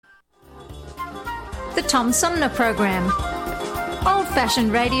The Tom Sumner Program.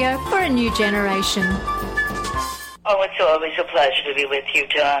 Old-fashioned radio for a new generation. Oh, it's always a pleasure to be with you,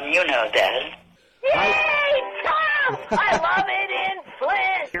 Tom. You know that. Yay, Tom! I love it in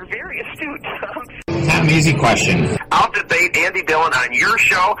Flint! You're very astute, Tom. Tom, easy question. I'll debate Andy Dillon on your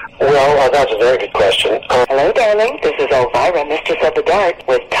show. Well, that's a very good question. Hello, darling. This is Elvira, Mistress of the Dark,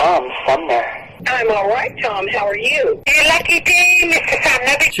 with Tom Sumner. I'm all right, Tom. How are you? You lucky day, Mr.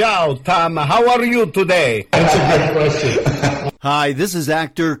 Sumner. Ciao, Tom. How are you today? That's a good question. Hi, this is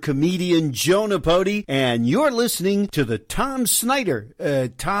actor, comedian Joe Napodi, and you're listening to the Tom Smothers.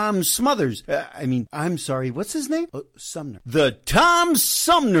 I'm sorry, what's his name? Sumner. The Tom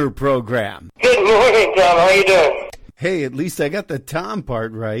Sumner Program. Good morning, Tom. How you doing? Hey, at least I got the Tom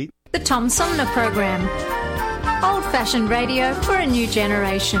part right. The Tom Sumner Program. Old-fashioned radio for a new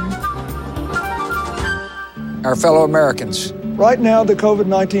generation. Our fellow Americans. Right now, the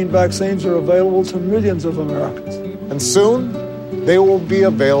COVID-19 vaccines are available to millions of Americans. And soon, they will be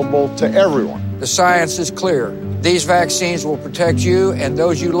available to everyone. The science is clear. These vaccines will protect you and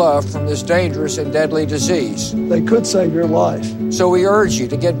those you love from this dangerous and deadly disease. They could save your life. So we urge you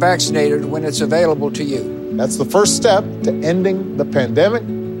to get vaccinated when it's available to you. That's the first step to ending the pandemic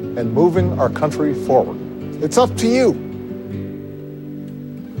and moving our country forward. It's up to you.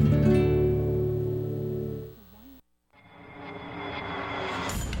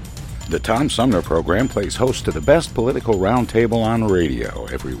 The Tom Sumner Program plays host to the best political roundtable on radio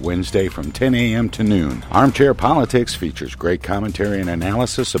every Wednesday from 10 a.m. to noon. Armchair Politics features great commentary and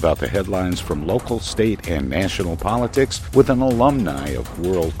analysis about the headlines from local, state, and national politics with an alumni of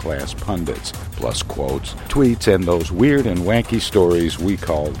world-class pundits, plus quotes, tweets, and those weird and wacky stories we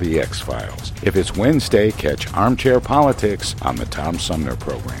call the X-Files. If it's Wednesday, catch Armchair Politics on the Tom Sumner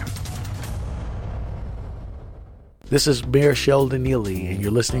Program. This is Mayor Sheldon Neely, and you're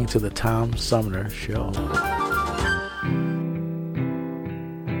listening to the Tom Sumner Show.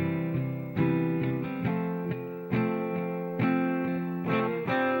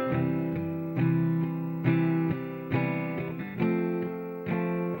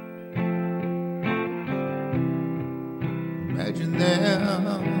 Imagine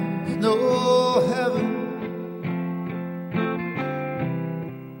there's no heaven.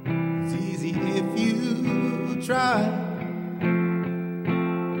 It's easy if you try.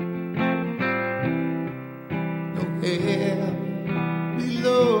 No air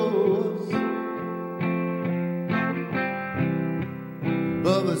below us,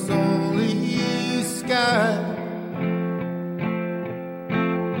 above us only sky.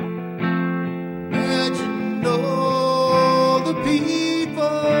 Imagine all the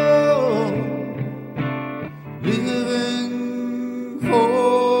people living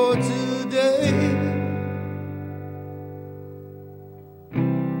for today.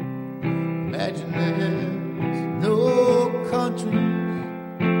 Imagine there's no countries.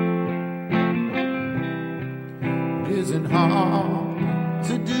 It isn't hard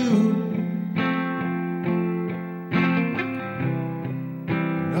to do.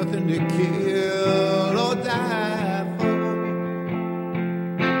 Nothing to kill or die for.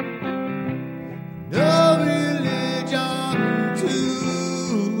 No religion too.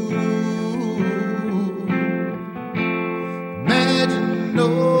 Imagine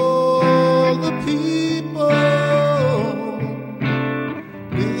all the people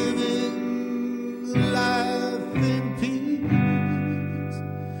living life in peace.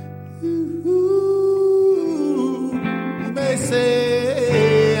 You may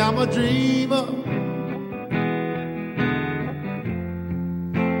say I'm a dreamer,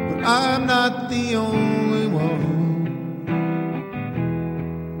 but I'm not the only one.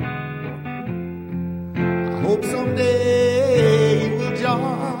 I hope someday you will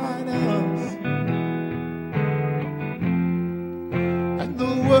join us, and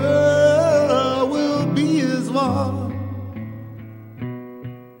the world will be as one.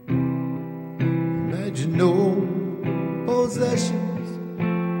 Imagine no possessions.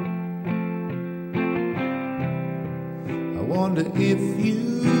 I wonder if you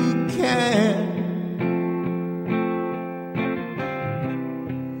can.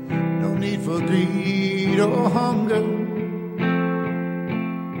 No need for greed or hunger.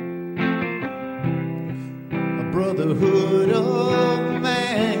 A brotherhood of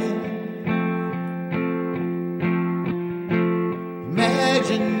man.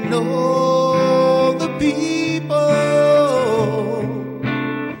 Imagine all the people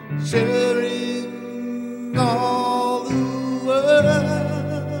sharing all the world.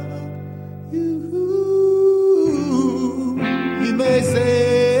 You may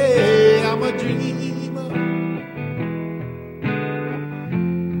say I'm a dreamer,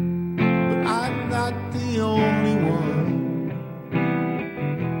 but I'm not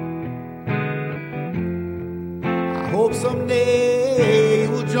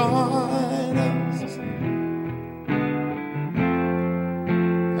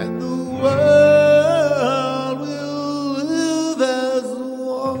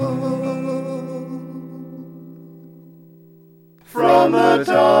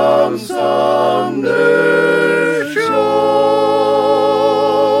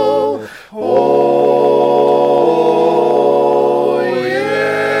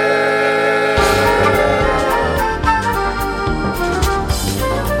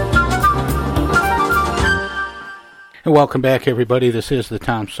welcome back, everybody. This is the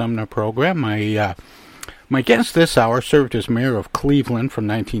Tom Sumner Program. My guest this hour served as mayor of Cleveland from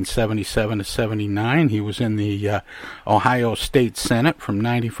 1977 to 79. He was in the Ohio State Senate from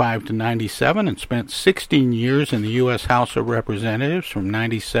 95 to 97 and spent 16 years in the U.S. House of Representatives from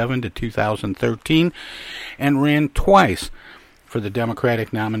 97 to 2013 and ran twice for the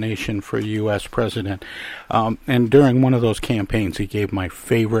Democratic nomination for U.S. President. And during one of those campaigns, he gave my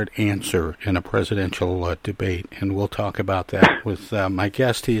favorite answer in a presidential debate, and we'll talk about that with my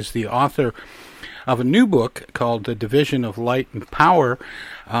guest. He is the author of a new book called The Division of Light and Power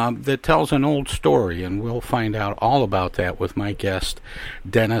that tells an old story, and we'll find out all about that with my guest,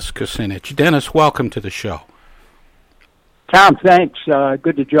 Dennis Kucinich. Dennis, welcome to the show. Tom, thanks.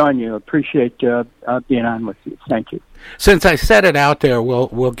 Good to join you. Appreciate being on with you. Thank you. Since I said it out there,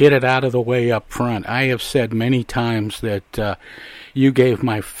 we'll get it out of the way up front. I have said many times that you gave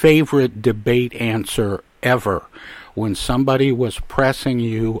my favorite debate answer ever when somebody was pressing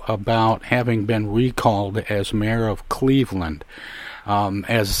you about having been recalled as mayor of Cleveland,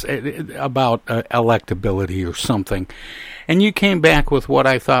 about electability or something. And you came back with what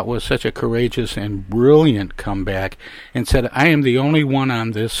I thought was such a courageous and brilliant comeback and said, I am the only one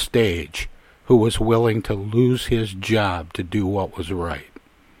on this stage who was willing to lose his job to do what was right.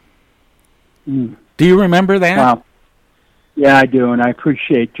 Do you remember that? Wow. Yeah, I do, and I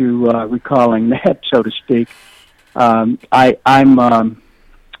appreciate you recalling that, so to speak. I'm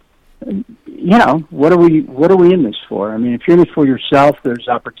what are we in this for? I mean, if you're in it for yourself, there's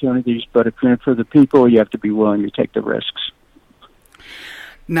opportunities, but if you're in it for the people, you have to be willing to take the risks.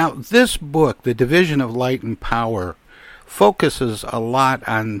 Now, this book, The Division of Light and Power, focuses a lot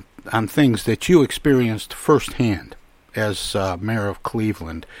on things that you experienced firsthand as mayor of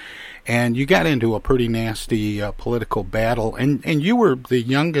Cleveland. And you got into a pretty nasty political battle, and you were the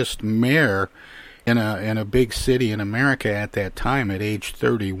youngest mayor in a big city in America at that time at age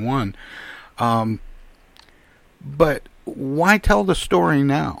 31. But why tell the story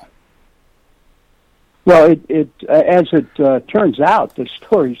now? Well, as it turns out, the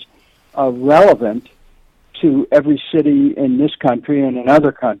story's relevant to every city in this country and in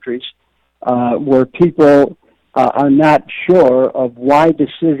other countries where people are not sure of why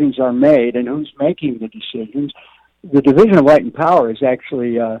decisions are made and who's making the decisions. The Division of Light and Power is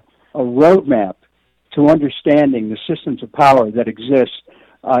actually a roadmap to understanding the systems of power that exist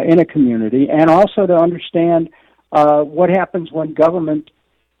in a community, and also to understand what happens when government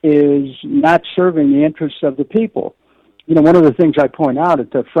is not serving the interests of the people. You know, one of the things I point out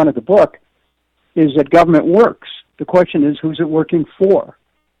at the front of the book is that government works. The question is, who's it working for?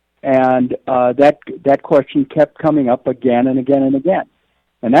 And that question kept coming up again and again and again.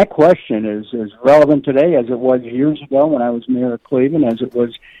 And that question is as relevant today as it was years ago when I was mayor of Cleveland, as it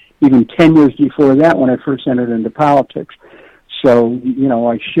was even 10 years before that when I first entered into politics. So, you know,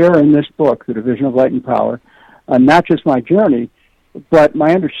 I share in this book, The Division of Light and Power, not just my journey, but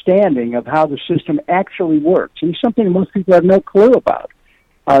my understanding of how the system actually works. And it's something most people have no clue about.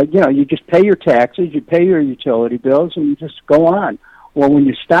 You know, you just pay your taxes, you pay your utility bills, and you just go on. Well, when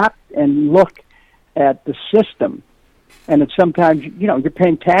you stop and look at the system, and it's sometimes, you know, you're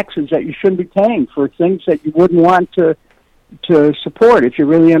paying taxes that you shouldn't be paying for things that you wouldn't want to support if you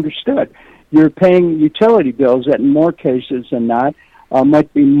really understood. You're paying utility bills that in more cases than not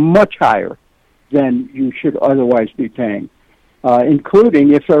might be much higher than you should otherwise be paying,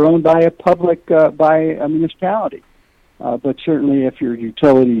 including if they're owned by by a municipality. But certainly if your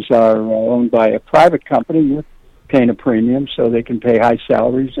utilities are owned by a private company, you're paying a premium so they can pay high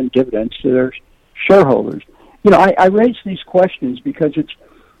salaries and dividends to their shareholders. You know, I raise these questions because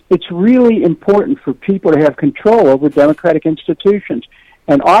it's really important for people to have control over democratic institutions.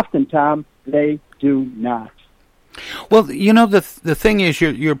 And often, Tom, they do not. Well, you know, the thing is,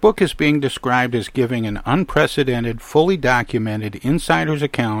 your book is being described as giving an unprecedented, fully documented insider's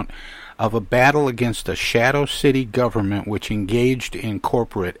account of a battle against a shadow city government which engaged in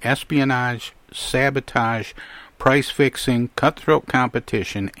corporate espionage, sabotage, price-fixing, cutthroat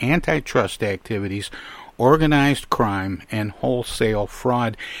competition, antitrust activities, organized crime, and wholesale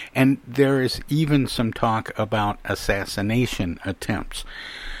fraud. And there is even some talk about assassination attempts.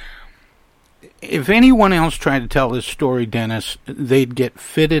 If anyone else tried to tell this story, Dennis, they'd get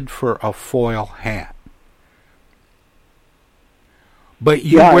fitted for a foil hat. But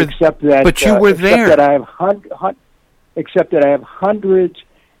you were, except that, but you were there. Except that I have hundreds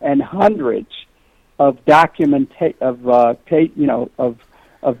and hundreds of documents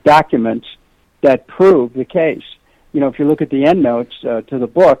that prove the case. You know, if you look at the endnotes to the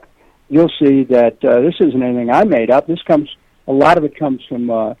book, you'll see that this isn't anything I made up. A lot of it comes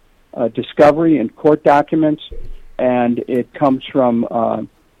from discovery and court documents, and it comes from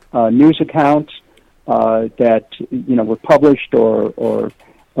news accounts that were published or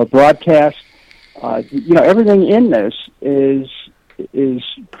broadcast. Everything in this is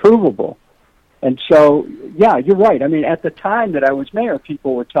provable. And so, yeah, you're right. I mean, at the time that I was mayor,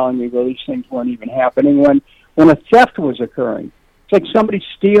 people were telling me, well, these things weren't even happening when a theft was occurring. It's like somebody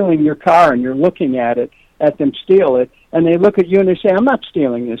stealing your car, and you're looking at them steal it, and they look at you and they say, I'm not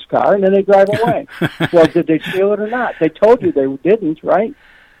stealing this car, and then they drive away. Well, did they steal it or not? They told you they didn't, right?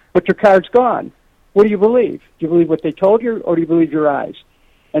 But your car's gone. What do you believe? Do you believe what they told you, or do you believe your eyes?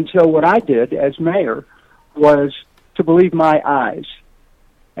 And so what I did as mayor was to believe my eyes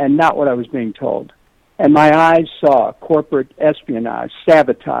and not what I was being told. And my eyes saw corporate espionage,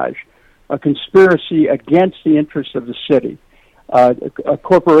 sabotage, a conspiracy against the interests of the city,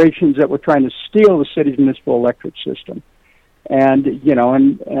 corporations that were trying to steal the city's municipal electric system. And,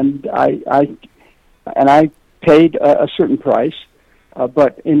 and I paid a certain price,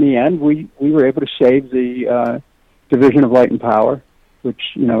 but in the end, we were able to save the Division of Light and Power, which,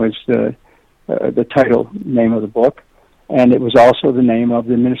 is the title name of the book. And it was also the name of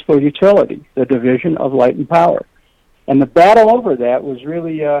the municipal utility, the Division of Light and Power. And the battle over that was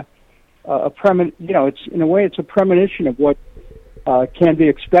really it's in a way it's a premonition of what can be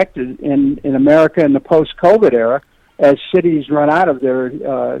expected in America in the post-COVID era as cities run out of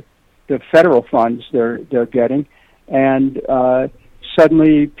the federal funds they're getting, and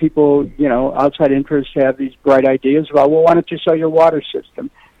suddenly people, outside interests have these bright ideas about, well, why don't you sell your water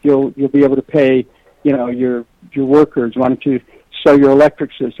system? You'll be able to pay, your workers. Why don't you sell your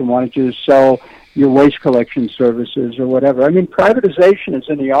electric system? Why don't you sell your waste collection services or whatever? I mean, privatization is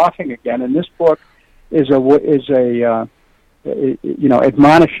in the offing again, and this book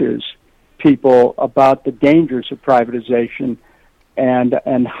admonishes people about the dangers of privatization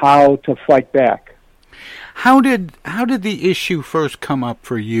and how to fight back. How did the issue first come up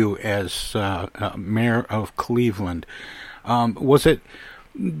for you as mayor of Cleveland?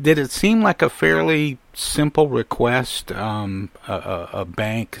 Did it seem like a fairly simple request? A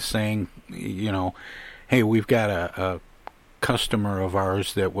bank saying, hey, we've got a customer of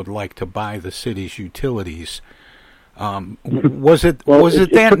ours that would like to buy the city's utilities. Was it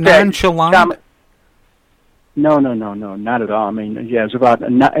that nonchalant? No, not at all. I mean, yeah, it's about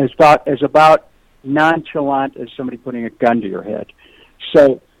nonchalant as somebody putting a gun to your head.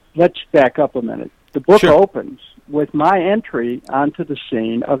 So let's back up a minute. The book opens with my entry onto the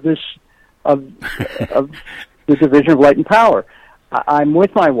scene of the Division of Light and Power. I'm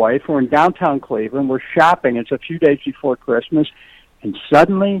with my wife. We're in downtown Cleveland. We're shopping. It's a few days before Christmas, and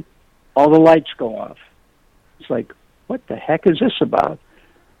suddenly all the lights go off. It's like, what the heck is this about?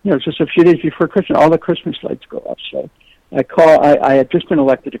 It's just a few days before Christmas. All the Christmas lights go off. So I had just been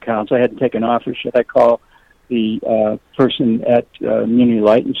elected to council. I hadn't taken office yet. I call the person at Community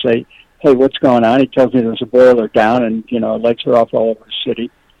Light and say, hey, what's going on? He tells me there's a boiler down and, lights are off all over the city.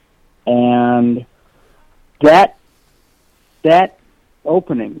 And that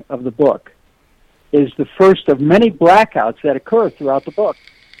opening of the book is the first of many blackouts that occur throughout the book.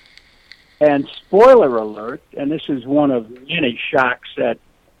 And spoiler alert, and this is one of many shocks that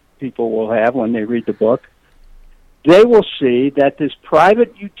people will have when they read the book, they will see that this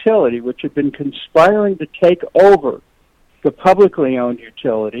private utility, which had been conspiring to take over the publicly owned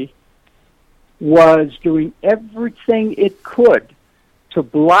utility, was doing everything it could to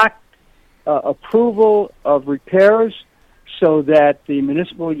block approval of repairs so that the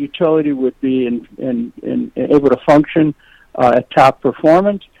municipal utility would be able to function at top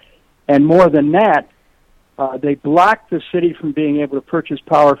performance. And more than that, they blocked the city from being able to purchase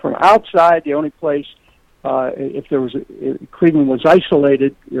power from outside. The only place, if Cleveland was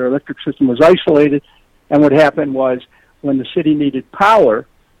isolated, your electric system was isolated, and what happened was when the city needed power,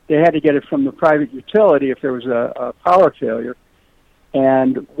 they had to get it from the private utility if there was a power failure.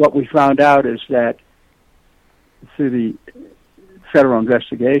 And what we found out is that through the federal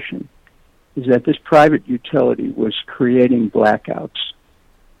investigation is that this private utility was creating blackouts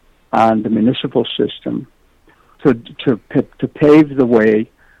on the municipal system to pave the way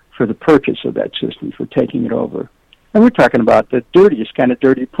for the purchase of that system, for taking it over. And we're talking about the dirtiest kind of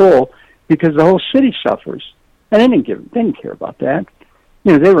dirty pool because the whole city suffers. And they didn't care about that.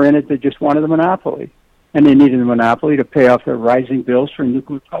 They were in it, they just wanted the monopoly. And they needed the monopoly to pay off their rising bills for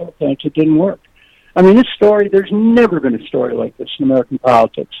nuclear power plants. It didn't work. I mean, this story, there's never been a story like this in American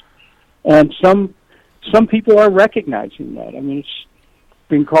politics. And some people are recognizing that. I mean, it's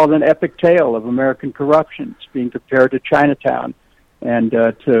being called an epic tale of American corruption. It's being compared to Chinatown and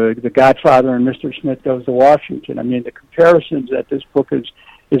to The Godfather and Mr. Smith Goes to Washington. I mean, the comparisons that this book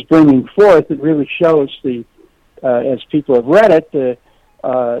is bringing forth, it really shows the as people have read it, the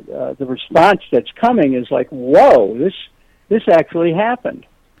response that's coming is like, whoa, this actually happened.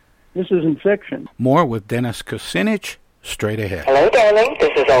 This isn't fiction. More with Dennis Kucinich straight ahead. Hello, darling.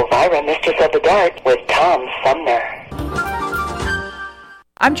 This is Elvira, Mistress of the Dark, with Tom Sumner.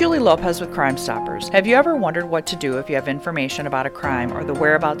 I'm Julie Lopez with Crime Stoppers. Have you ever wondered what to do if you have information about a crime or the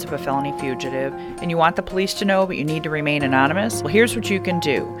whereabouts of a felony fugitive and you want the police to know but you need to remain anonymous? Well, here's what you can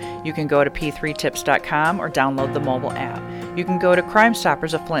do. You can go to p3tips.com or download the mobile app. You can go to Crime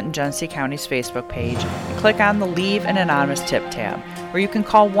Stoppers of Flint and Genesee County's Facebook page and click on the Leave an Anonymous Tip tab, or you can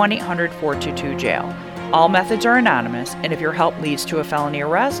call 1-800-422-JAIL. All methods are anonymous, and if your help leads to a felony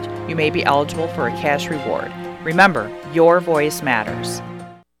arrest, you may be eligible for a cash reward. Remember, your voice matters.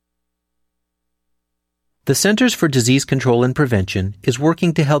 The Centers for Disease Control and Prevention is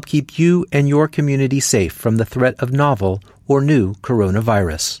working to help keep you and your community safe from the threat of novel or new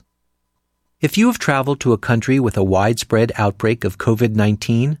coronavirus. If you have traveled to a country with a widespread outbreak of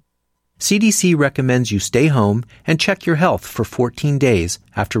COVID-19, CDC recommends you stay home and check your health for 14 days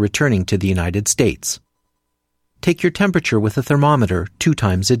after returning to the United States. Take your temperature with a thermometer 2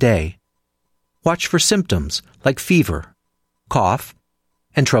 times a day. Watch for symptoms like fever, cough,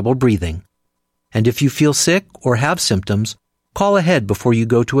 and trouble breathing. And if you feel sick or have symptoms, call ahead before you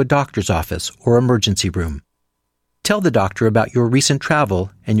go to a doctor's office or emergency room. Tell the doctor about your recent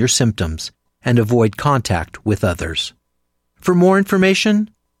travel and your symptoms, and avoid contact with others. For more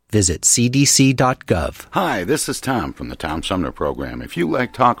information, visit cdc.gov. Hi, this is Tom from the Tom Sumner Program. If you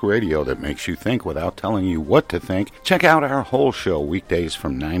like talk radio that makes you think without telling you what to think, check out our whole show weekdays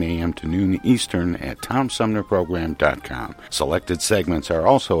from 9 a.m. to noon Eastern at TomSumnerProgram.com. Selected segments are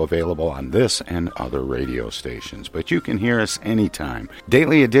also available on this and other radio stations, but you can hear us anytime.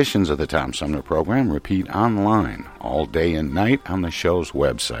 Daily editions of the Tom Sumner Program repeat online all day and night on the show's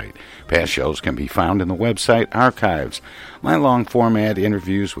website. Past shows can be found in the website archives. My long-format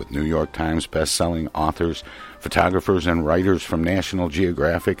interviews with New York Times best-selling authors, photographers, and writers from National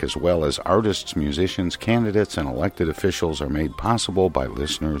Geographic, as well as artists, musicians, candidates, and elected officials, are made possible by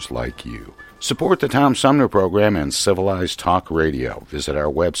listeners like you. Support the Tom Sumner Program and civilized talk radio. Visit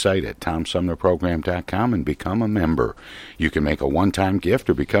our website at TomSumnerProgram.com and become a member. You can make a one-time gift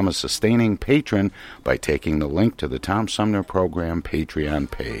or become a sustaining patron by taking the link to the Tom Sumner Program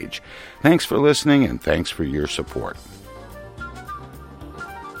Patreon page. Thanks for listening, and thanks for your support.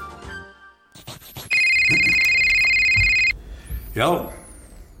 Yo,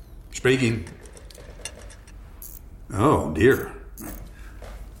 speaking. Oh, dear.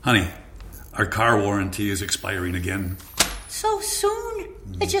 Honey, our car warranty is expiring again. So soon?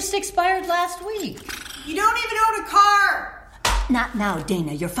 It just expired last week. You don't even own a car! Not now,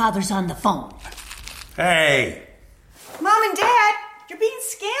 Dana. Your father's on the phone. Hey! Mom and Dad, you're being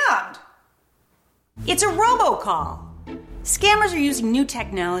scammed. It's a robocall. Scammers are using new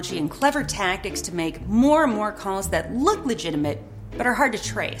technology and clever tactics to make more and more calls that look legitimate but are hard to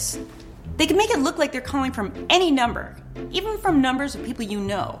trace. They can make it look like they're calling from any number, even from numbers of people you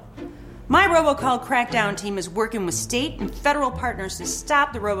know. My robocall crackdown team is working with state and federal partners to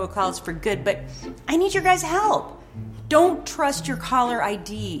stop the robocalls for good, but I need your guys' help. Don't trust your caller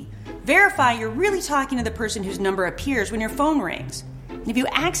ID. Verify you're really talking to the person whose number appears when your phone rings. And if you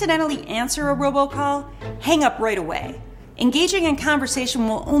accidentally answer a robocall, hang up right away. Engaging in conversation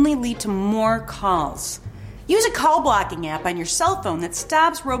will only lead to more calls. Use a call blocking app on your cell phone that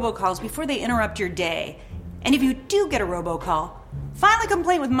stops robocalls before they interrupt your day. And if you do get a robocall, file a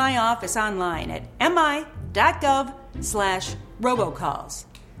complaint with my office online at mi.gov/robocalls.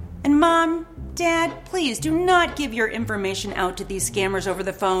 And Mom, Dad, please do not give your information out to these scammers over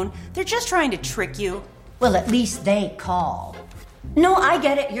the phone. They're just trying to trick you. Well, at least they call. No, I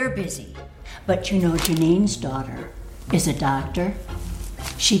get it. You're busy. But you know Janine's daughter is a doctor.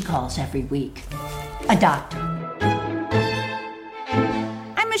 She calls every week. A doctor.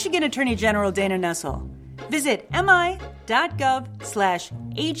 I'm Michigan Attorney General Dana Nessel. Visit mi.gov/AG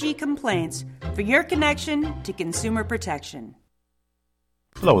complaints for your connection to consumer protection.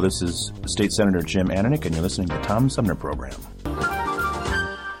 Hello, this is State Senator Jim Ananich, and you're listening to the Tom Sumner Program.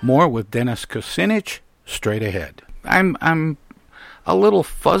 More with Dennis Kucinich straight ahead. I'm a little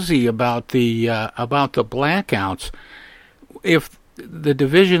fuzzy about the blackouts. If the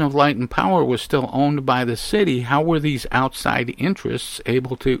Division of Light and Power was still owned by the city, how were these outside interests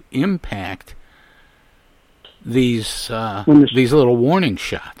able to impact these little warning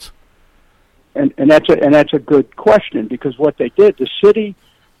shots? And that's a good question, because what they did, the city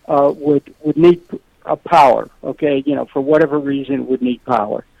would need power. Okay, for whatever reason, would need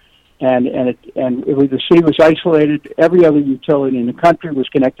power, and the city was isolated. Every other utility in the country was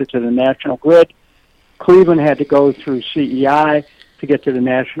connected to the national grid. Cleveland had to go through CEI to get to the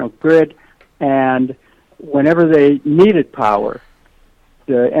national grid, and whenever they needed power,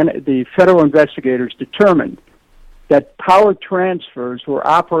 the federal investigators determined that power transfers were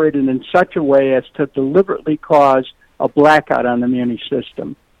operated in such a way as to deliberately cause a blackout on the Muni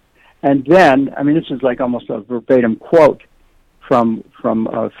system. And then, I mean, this is like almost a verbatim quote from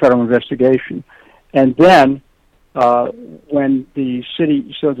a federal investigation. And then, when the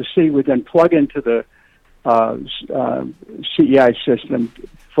city would then plug into the CEI system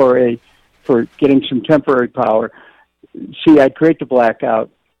for getting some temporary power, CEI create the blackout.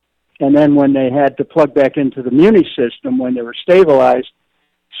 And then when they had to plug back into the Muni system, when they were stabilized,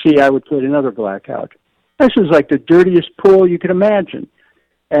 CEI would put another blackout. This is like the dirtiest pool you could imagine.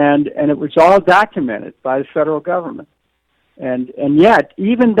 And it was all documented by the federal government. And yet,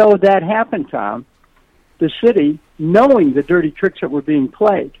 even though that happened, Tom, the city, knowing the dirty tricks that were being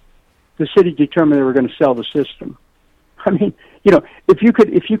played, the city determined they were going to sell the system. I mean, if you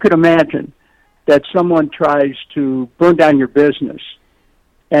could imagine that someone tries to burn down your business,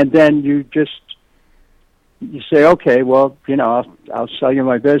 and then you say, okay, well, I'll sell you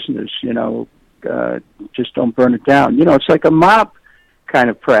my business, just don't burn it down. It's like a mob kind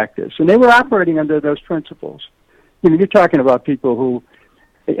of practice. And they were operating under those principles. You're talking about people who,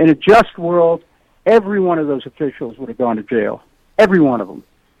 in a just world, every one of those officials would have gone to jail. Every one of them.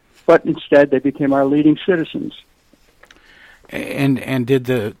 But instead, they became our leading citizens. And did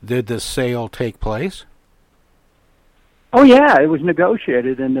the sale take place? Oh, yeah. It was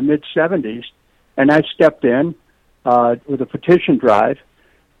negotiated in the mid-'70s. And I stepped in with a petition drive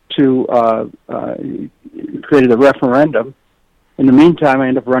to create a referendum. In the meantime, I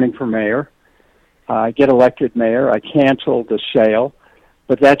ended up running for mayor. I get elected mayor. I canceled the sale.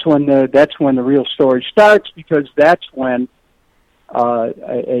 But that's when the real story starts, because that's when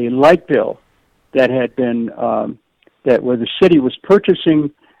a light bill that had been where the city was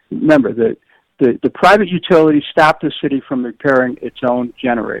purchasing. Remember, the private utility stopped the city from repairing its own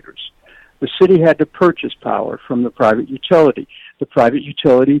generators. The city had to purchase power from the private utility. The private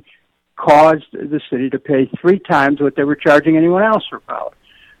utility caused the city to pay 3 times what they were charging anyone else for power.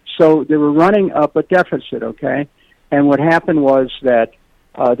 So they were running up a deficit, okay? And what happened was that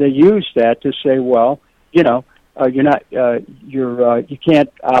they used that to say, well, you can't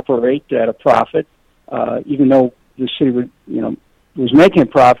operate at a profit, even though the city was making a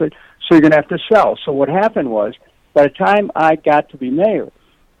profit, so you're going to have to sell. So what happened was, by the time I got to be mayor,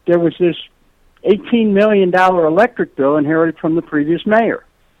 there was this $18 million electric bill inherited from the previous mayor,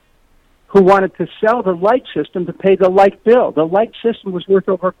 who wanted to sell the light system to pay the light bill. The light system was worth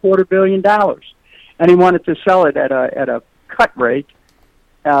over $250 million, and he wanted to sell it at a cut rate.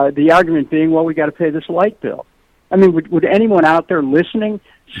 The argument being, well, we got to pay this light bill. I mean, would anyone out there listening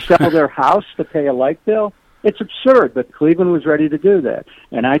sell their house to pay a light bill? It's absurd, but Cleveland was ready to do that,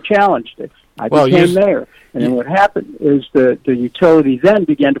 and I challenged it. I became mayor, and then what happened is the utility then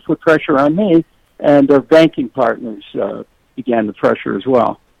began to put pressure on me, and their banking partners began the pressure as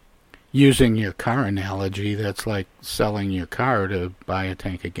well. Using your car analogy, that's like selling your car to buy a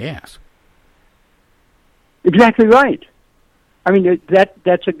tank of gas. Exactly right. I mean,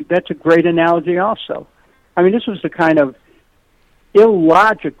 that's a great analogy also. I mean, this was the kind of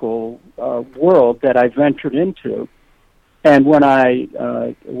illogical world that I ventured into, and when I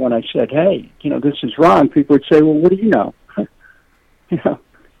said, "Hey, this is wrong," people would say, "Well, what do you know?"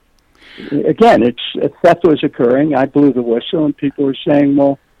 Again, if theft was occurring, I blew the whistle, and people were saying,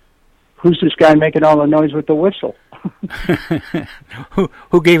 "Well, who's this guy making all the noise with the whistle?"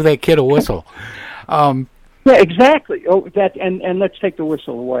 Who gave that kid a whistle? Yeah, exactly. Oh, and let's take the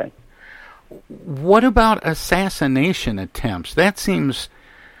whistle away. What about assassination attempts? That seems,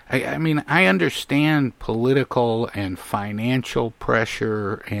 I mean, I understand political and financial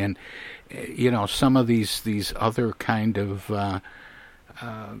pressure and, some of these other kind of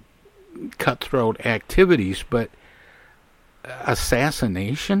cutthroat activities, but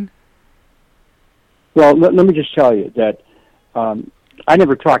assassination? Well, let me just tell you that I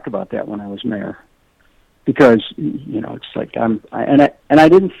never talked about that when I was mayor, because it's like I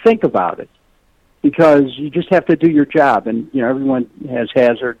didn't think about it, because you just have to do your job, and everyone has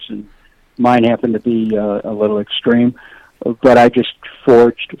hazards, and mine happened to be a little extreme, but I just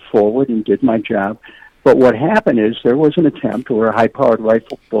forged forward and did my job. But what happened is there was an attempt where a high-powered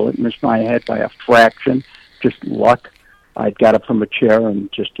rifle bullet missed my head by a fraction, just luck. I got up from a chair,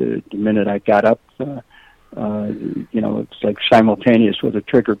 and just the minute I got up, it's like simultaneous with the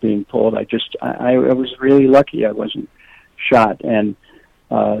trigger being pulled. I was really lucky I wasn't shot. And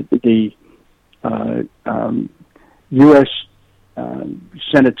the U.S.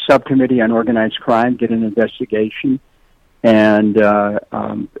 Senate Subcommittee on Organized Crime did an investigation and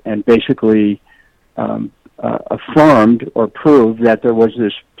basically affirmed or proved that there was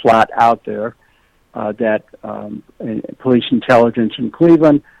this plot out there that police intelligence in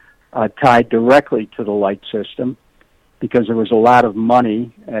Cleveland tied directly to the light system because there was a lot of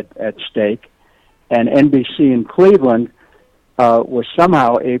money at stake. And NBC in Cleveland was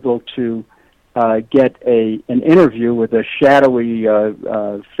somehow able to get an interview with a shadowy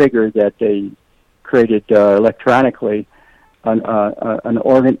figure that they created electronically, a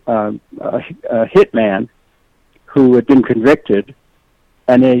hitman who had been convicted,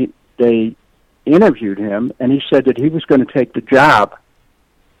 and they interviewed him, and he said that he was going to take the job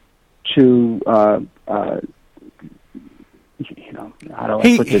to how do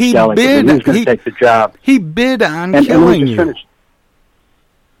I put this delicately? He was going to take the job. He bid on killing you.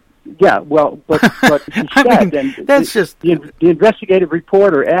 Yeah, well, but he said, that's just the investigative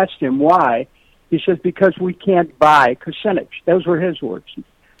reporter asked him why. He says, because we can't buy Kucinich. Those were his words.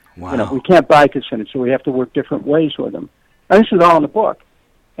 Wow. We can't buy Kucinich, so we have to work different ways with him. And this is all in the book.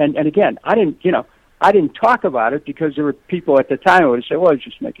 And again, I didn't talk about it because there were people at the time who would say, well, he's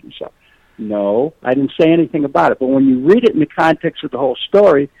just making this up. No, I didn't say anything about it. But when you read it in the context of the whole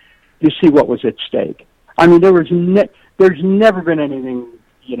story, you see what was at stake. I mean, there's never been anything,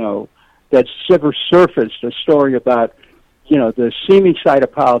 that's ever surfaced, a story about, the seamy side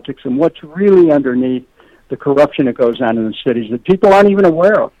of politics and what's really underneath the corruption that goes on in the cities that people aren't even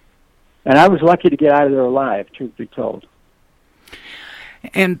aware of. And I was lucky to get out of there alive, truth be told.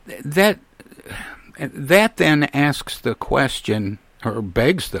 And that then asks the question, or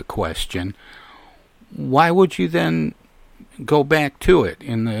begs the question, why would you then go back to it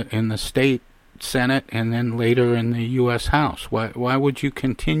in the state Senate and then later in the U.S. House? Why would you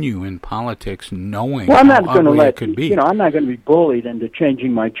continue in politics knowing how ugly it could be? I'm not going to be bullied into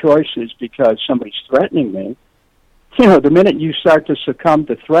changing my choices because somebody's threatening me. The minute you start to succumb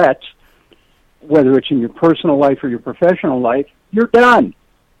to threats, whether it's in your personal life or your professional life, you're done.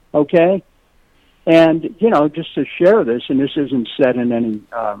 Okay? And, just to share this, and this isn't said in any,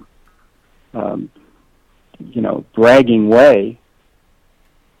 bragging way,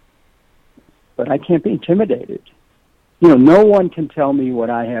 but I can't be intimidated. No one can tell me what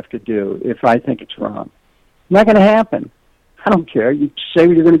I have to do if I think it's wrong. Not going to happen. I don't care. You say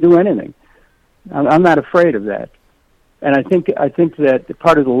you're going to do anything. I'm not afraid of that. And I think that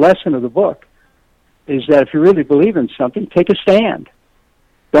part of the lesson of the book is that if you really believe in something, take a stand.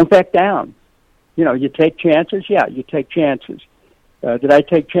 Don't back down. You take chances. Yeah, you take chances. Did I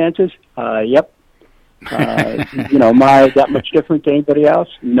take chances? Yep. Am I that much different than anybody else?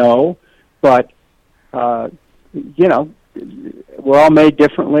 No. But, we're all made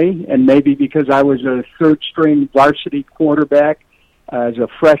differently, and maybe because I was a third-string varsity quarterback as a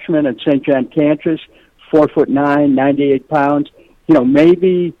freshman at St. John Cantus, 4'9", 98 pounds,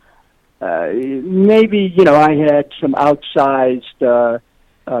 maybe I had some outsized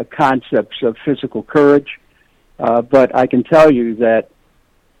concepts of physical courage, but I can tell you that,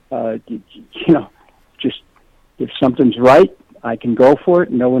 just if something's right, I can go for it.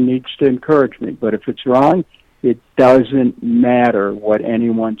 No one needs to encourage me. But if it's wrong, it doesn't matter what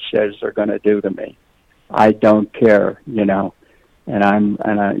anyone says they're going to do to me. I don't care, And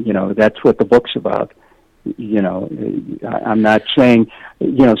that's what the book's about. I'm not saying,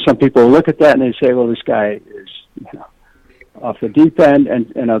 some people look at that and they say, well, this guy is, off the deep end,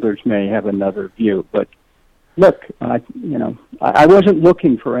 and others may have another view. But look, I wasn't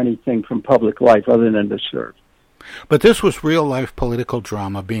looking for anything from public life other than to serve. But this was real-life political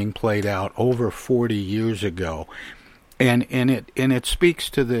drama being played out over 40 years ago, and it speaks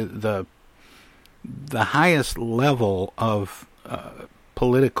to the highest level of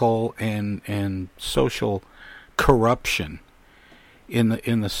political and social corruption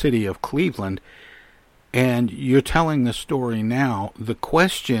in the city of Cleveland. And you're telling the story now. The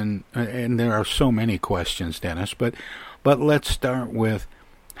question, and there are so many questions, Dennis, but let's start with: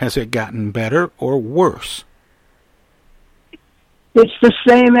 has it gotten better or worse? It's the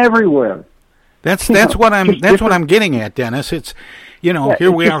same everywhere. That's what I'm getting at, Dennis. It's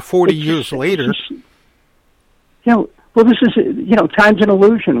here we are 40 years later. Well, this is time's an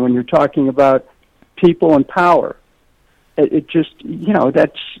illusion when you're talking about people and power. It just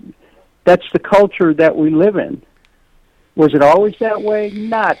that's the culture that we live in. Was it always that way?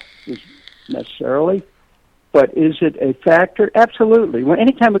 Not necessarily, but is it a factor? Absolutely. When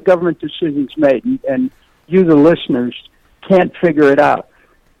anytime a government decision is made, and you, the listeners, can't figure it out,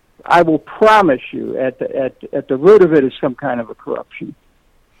 I will promise you, at the root of it is some kind of a corruption,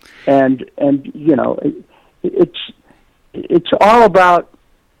 and it's it's all about,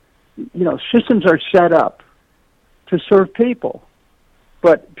 systems are set up to serve people,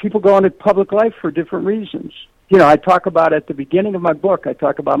 but people go into public life for different reasons. I talk about at the beginning of my book, I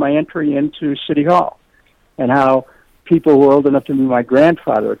talk about my entry into City Hall and how people who were old enough to be my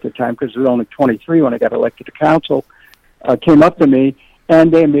grandfather at the time, because I was only 23 when I got elected to council, came up to me, and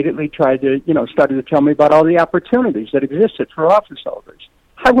they immediately tried to, started to tell me about all the opportunities that existed for office holders.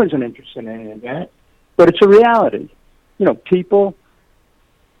 I wasn't interested in any of that, but it's a reality. People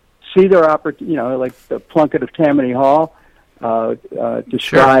see their opportunity, like the Plunkett of Tammany Hall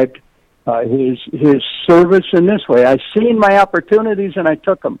described his service in this way. I seen my opportunities and I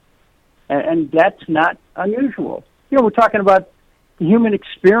took them. And that's not unusual. We're talking about the human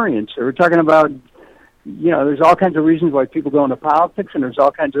experience. We're talking about, there's all kinds of reasons why people go into politics, and there's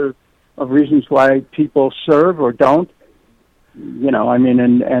all kinds of reasons why people serve or don't.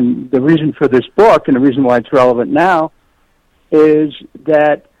 And the reason for this book and the reason why it's relevant now is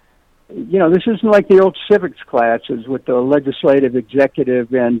that, this isn't like the old civics classes with the legislative,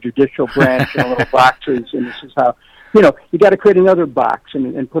 executive, and judicial branch and little boxes, and this is how, you got to create another box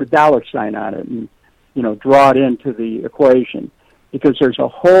and put a dollar sign on it and, draw it into the equation, because there's a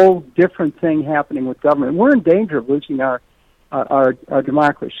whole different thing happening with government. We're in danger of losing our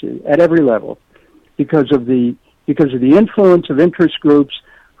democracy at every level because of the influence of interest groups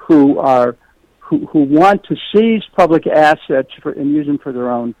who want to seize public assets and use them for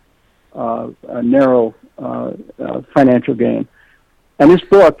their own narrow financial gain. And this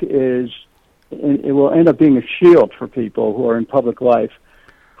book it will end up being a shield for people who are in public life,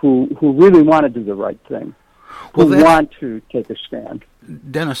 who really want to do the right thing, who want to take a stand.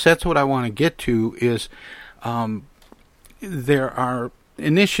 Dennis, that's what I want to get to is there are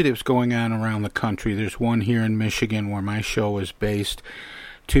initiatives going on around the country. There's one here in Michigan where my show is based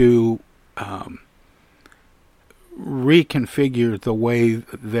to reconfigure the way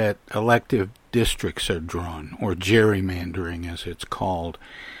that elective districts are drawn, or gerrymandering as it's called.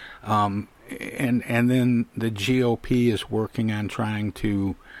 And then the GOP is working on trying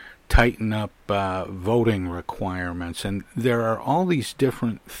to tighten up voting requirements. And there are all these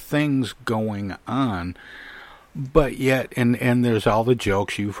different things going on, but yet, and there's all the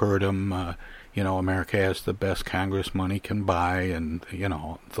jokes, you've heard them, America has the best Congress money can buy, and,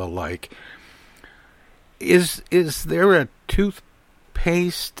 the like. Is there a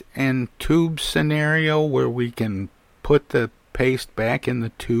toothpaste and tube scenario where we can put the paste back in the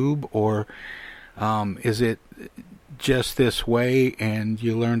tube, or is it just this way and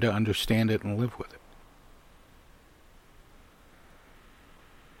you learn to understand it and live with it?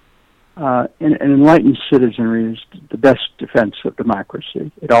 An enlightened citizenry is the best defense of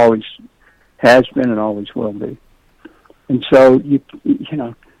democracy. It always has been and always will be. And so,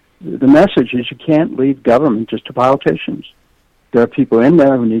 the message is you can't leave government just to politicians. There are people in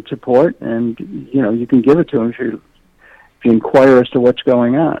there who need support, and, you can give it to them if you inquire as to what's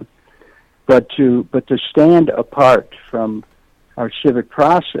going on. But to stand apart from our civic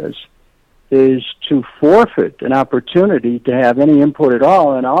process is to forfeit an opportunity to have any input at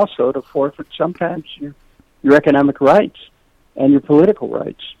all, and also to forfeit sometimes your economic rights and your political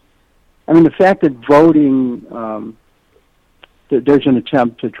rights. I mean, the fact that voting, there's an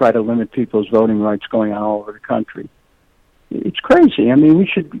attempt to try to limit people's voting rights going on all over the country. It's crazy. I mean, we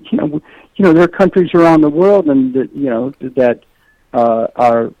should, there are countries around the world and that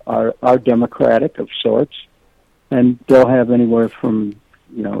are democratic of sorts, and they'll have anywhere from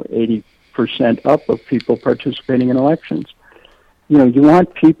 80% up of people participating in elections. You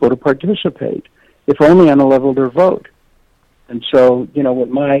want people to participate, if only on the level of their vote. And so,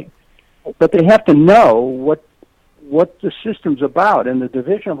 but they have to know what the system's about, and the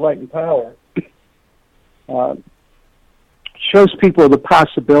division of light and power shows people the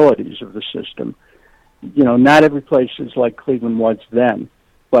possibilities of the system. Not every place is like Cleveland was then,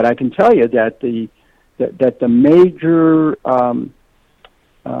 but I can tell you that the major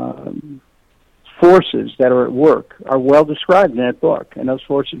forces that are at work are well described in that book, and those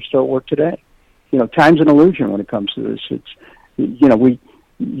forces still work today. Time's an illusion when it comes to this. It's we're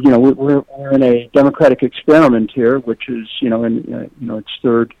in a democratic experiment here, which is in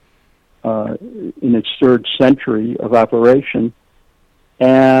its third century of operation,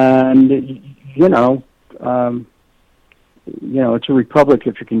 and it's a republic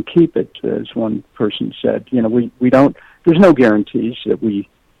if you can keep it, as one person said. We don't. There's no guarantees that we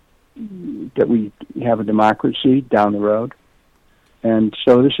have a democracy down the road, and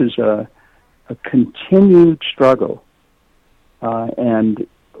so this is a continued struggle, and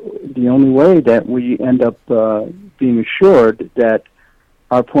the only way that we end up being assured that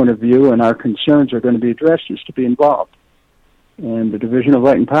our point of view and our concerns are going to be addressed is to be involved. And the Division of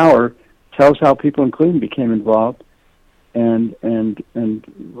Light and Power tells how people in Cleveland became involved and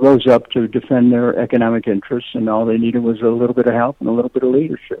rose up to defend their economic interests, and all they needed was a little bit of help and a little bit of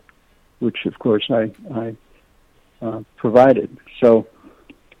leadership, which, of course, I provided. So,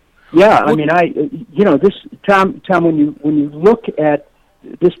 yeah, I mean, this, Tom, when you look at,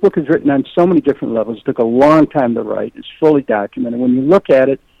 this book is written on so many different levels. It took a long time to write. It's fully documented. When you look at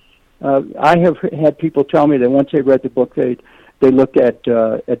it, I have had people tell me that once they read the book, they looked at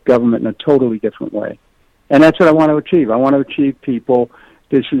government in a totally different way. And that's what I want to achieve. I want to achieve people.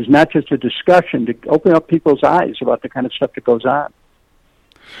 This is not just a discussion, to open up people's eyes about the kind of stuff that goes on.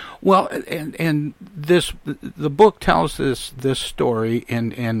 Well, and the book tells this story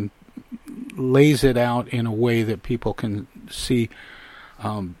and lays it out in a way that people can see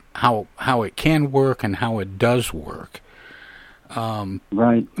how it can work and how it does work.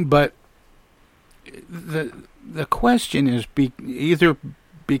 Right. But the question is either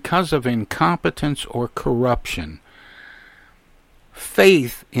because of incompetence or corruption,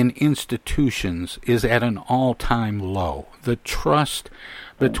 faith in institutions is at an all-time low. The trust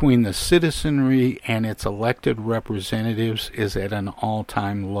between the citizenry and its elected representatives is at an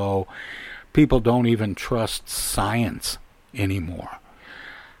all-time low. People don't even trust science anymore.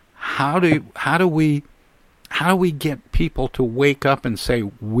 How do we get people to wake up and say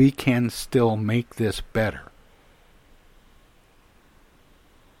we can still make this better?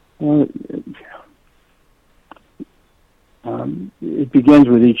 Well, it begins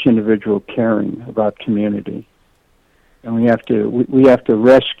with each individual caring about community, and we have to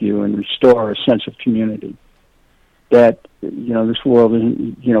rescue and restore a sense of community. That this world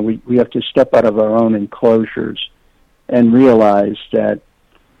isn't. We have to step out of our own enclosures and realize that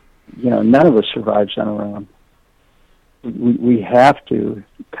none of us survives on our own. We have to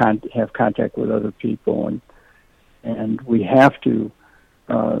have contact with other people, and we have to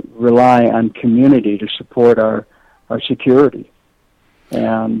rely on community to support our security.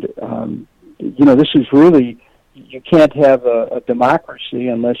 And this is really, you can't have a democracy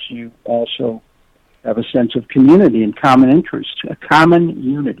unless you also have a sense of community and common interests, a common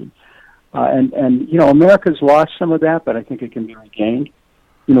unity. And America's lost some of that, but I think it can be regained.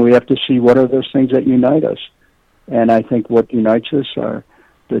 We have to see what are those things that unite us. And I think what unites us are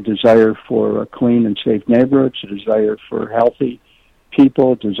the desire for clean and safe neighborhoods, the desire for healthy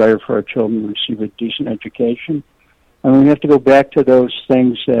people, desire for our children to receive a decent education. And we have to go back to those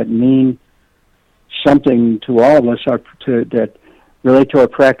things that mean something to all of us, that relate to our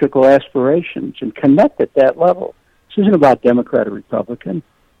practical aspirations, and connect at that level. This isn't about Democrat or Republican.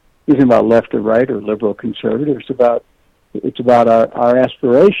 It isn't about left or right or liberal conservative. It's about our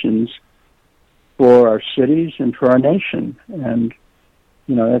aspirations for our cities and for our nation. And,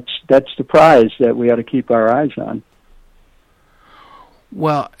 that's the prize that we ought to keep our eyes on.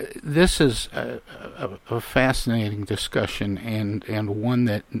 Well, this is a fascinating discussion and one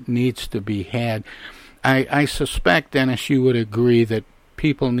that needs to be had. I suspect, Dennis, you would agree that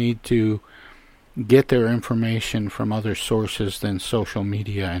people need to get their information from other sources than social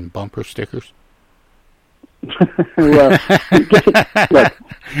media and bumper stickers? Well,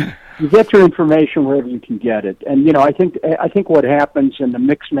 you get your information wherever you can get it. And, I think what happens in the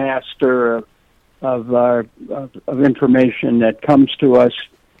mix master of information that comes to us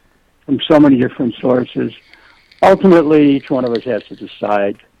from so many different sources, ultimately each one of us has to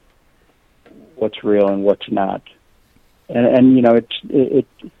decide what's real and what's not. And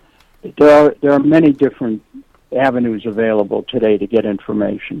there are many different avenues available today to get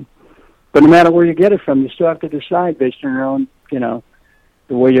information. But no matter where you get it from, you still have to decide based on your own,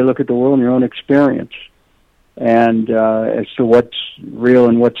 the way you look at the world and your own experience, and as to what's real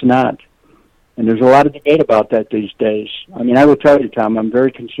and what's not. And there's a lot of debate about that these days. I mean, I will tell you, Tom, I'm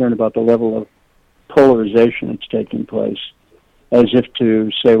very concerned about the level of polarization that's taking place, as if to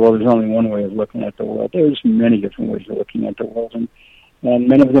say, well, there's only one way of looking at the world. There's many different ways of looking at the world, and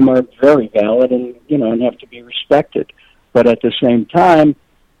many of them are very valid and, and have to be respected. But at the same time,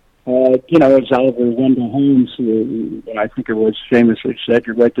 as Oliver Wendell Holmes, I think it was, famously said,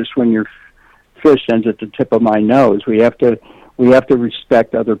 you're right to swing your fist ends at the tip of my nose. We have to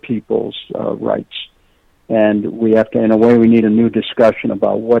respect other people's rights, and we have to, in a way, we need a new discussion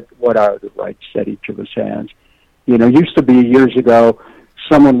about what are the rights that each of us has. It used to be years ago,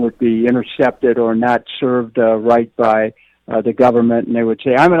 someone would be intercepted or not served right by the government, and they would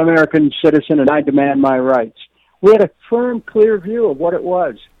say, I'm an American citizen and I demand my rights. We had a firm, clear view of what it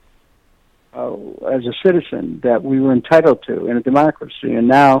was as a citizen that we were entitled to in a democracy, and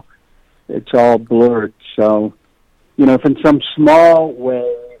now it's all blurred. So, if in some small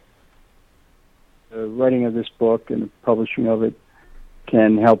way the writing of this book and the publishing of it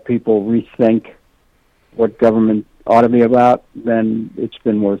can help people rethink what government ought to be about, then it's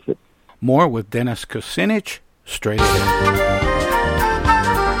been worth it. More with Dennis Kucinich straight ahead.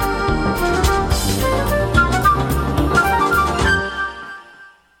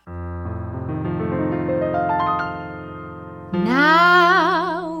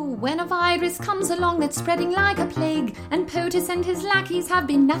 Now, when a virus comes along that's spreading like a plague, and POTUS and his lackeys have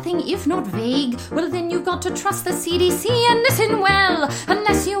been nothing if not vague, well then you've got to trust the CDC and listen well,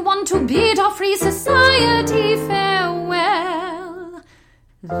 unless you want to bid our free society farewell.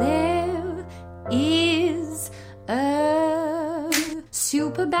 There is a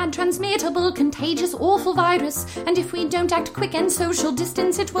super bad, transmittable, contagious, awful virus, and if we don't act quick and social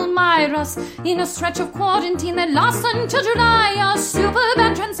distance, it will mire us in a stretch of quarantine that lasts until July. A super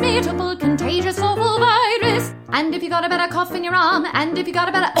bad, transmittable, contagious, awful virus. And if you got a better cough in your arm, and if you got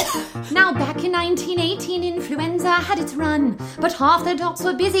a better... Now, back in 1918, influenza had its run, but half the docs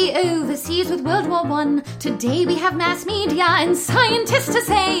were busy overseas with World War I. Today we have mass media and scientists to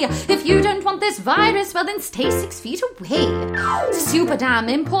say, if you don't want this virus, well then stay 6 feet away. It's super damn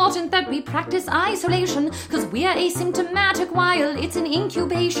important that we practice isolation, because we're asymptomatic while it's in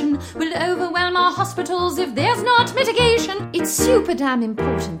incubation. We'll overwhelm our hospitals if there's not mitigation. It's super damn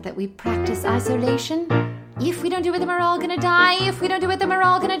important that we practice isolation. If we don't do it, then we're all gonna die. If we don't do it, then we're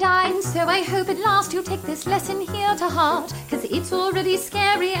all gonna die. And so I hope at last you'll take this lesson here to heart, cause it's already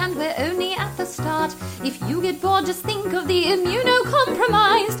scary and we're only at the start. If you get bored, just think of the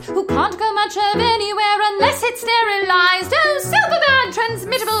immunocompromised, who can't go much of anywhere unless it's sterilized. Oh, super bad,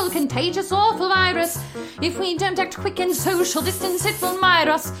 transmittable, contagious, awful virus. If we don't act quick and social distance, it will mire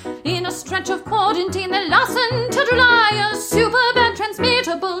us in a stretch of quarantine that lasts until July. A super bad,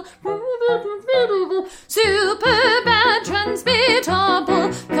 transmittable, super bad,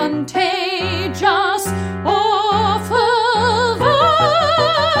 transmittable, contagious, awful virus.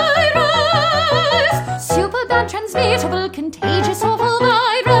 Super bad, transmittable, contagious, awful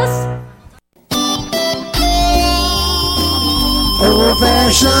virus.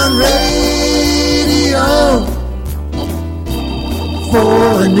 Old-fashioned radio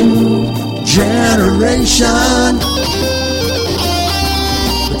for a new generation.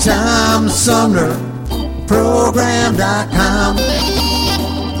 The Tom Sumner Program.com.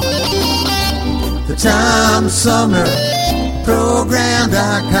 The Tom Sumner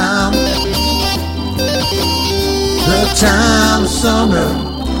Program.com. The Tom Sumner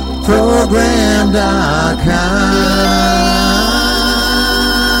Program.com.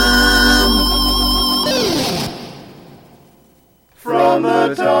 From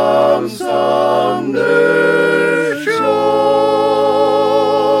the Tom Sumner Show.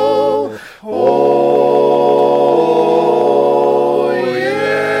 Oh,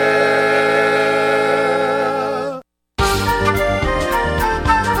 yeah.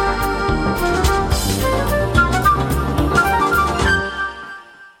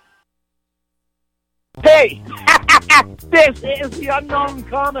 Hey, this is the Unknown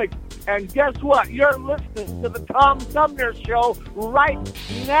Comic. And guess what? You're listening to the Tom Sumner Show right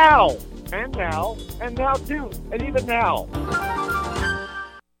now. And now. And now, too. And even now.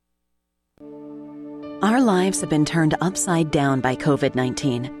 Our lives have been turned upside down by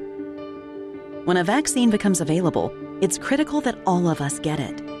COVID-19. When a vaccine becomes available, it's critical that all of us get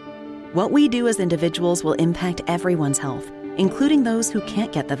it. What we do as individuals will impact everyone's health, including those who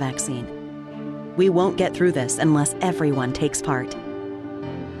can't get the vaccine. We won't get through this unless everyone takes part.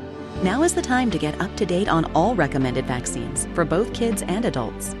 Now is the time to get up to date on all recommended vaccines for both kids and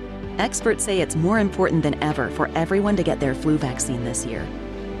adults. Experts say it's more important than ever for everyone to get their flu vaccine this year.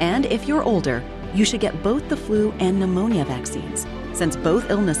 And if you're older, you should get both the flu and pneumonia vaccines, since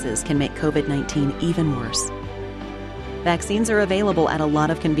both illnesses can make COVID-19 even worse. Vaccines are available at a lot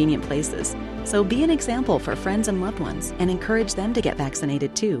of convenient places, so be an example for friends and loved ones and encourage them to get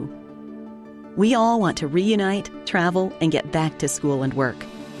vaccinated too. We all want to reunite, travel, and get back to school and work.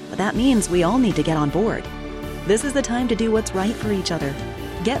 But that means we all need to get on board. This is the time to do what's right for each other.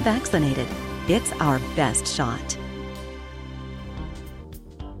 Get vaccinated. It's our best shot.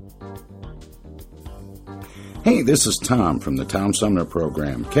 Hey, this is Tom from the Tom Sumner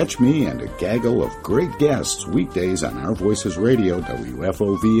Program. Catch me and a gaggle of great guests weekdays on Our Voices Radio,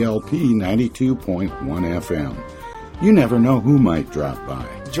 WFOVLP 92.1 FM. You never know who might drop by.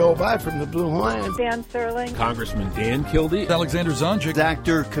 Joe Biden from the Blue Hawaiian. Dan Serling. Congressman Dan Kildee. Alexander Zonjic.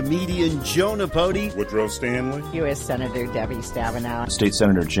 Actor, comedian Joe Napodi. Woodrow Stanley. U.S. Senator Debbie Stabenow. State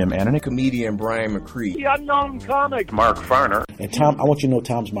Senator Jim Ananich. Comedian Brian McCree. The unknown comic. Mark Farner. And Tom, I want you to know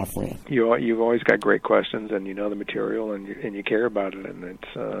Tom's my friend. You've always got great questions, and you know the material, and you care about it, and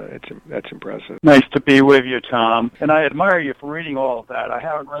that's impressive. Nice to be with you, Tom. And I admire you for reading all of that. I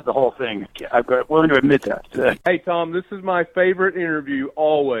haven't read the whole thing. I'm willing to admit that. Hey, Tom, this is my favorite interview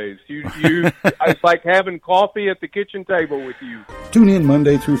always. It's like having coffee at the kitchen table with you. Tune in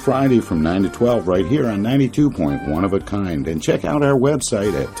Monday through Friday from 9 to 12 right here on 92.1 of a kind, and check out our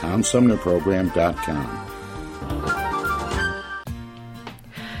website at TomSumnerProgram.com.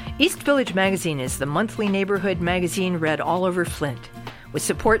 East Village Magazine is the monthly neighborhood magazine read all over Flint. With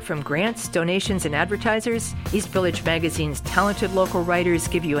support from grants, donations, and advertisers, East Village Magazine's talented local writers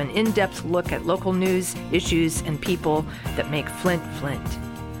give you an in-depth look at local news, issues, and people that make Flint, Flint.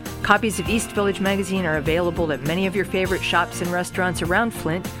 Copies of East Village Magazine are available at many of your favorite shops and restaurants around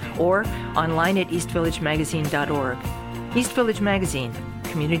Flint or online at eastvillagemagazine.org. East Village Magazine,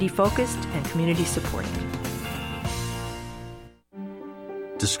 community-focused and community-supported.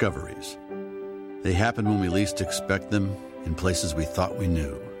 Discoveries. They happen when we least expect them, in places we thought we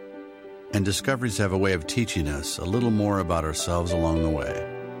knew. And discoveries have a way of teaching us a little more about ourselves along the way.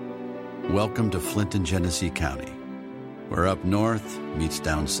 Welcome to Flint and Genesee County, where up north meets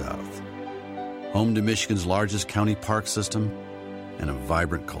down south. Home to Michigan's largest county park system and a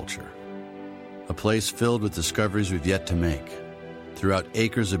vibrant culture. A place filled with discoveries we've yet to make, throughout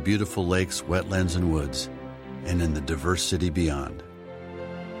acres of beautiful lakes, wetlands, and woods, and in the diverse city beyond.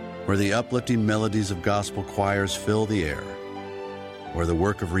 Where the uplifting melodies of gospel choirs fill the air, where the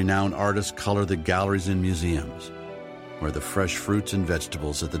work of renowned artists color the galleries and museums, where the fresh fruits and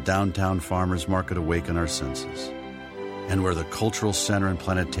vegetables at the downtown farmers market awaken our senses, and where the cultural center and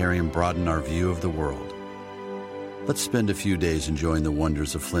planetarium broaden our view of the world. Let's spend a few days enjoying the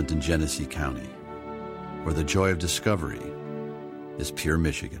wonders of Flint and Genesee County, where the joy of discovery is pure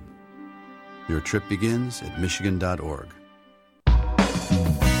Michigan. Your trip begins at michigan.org.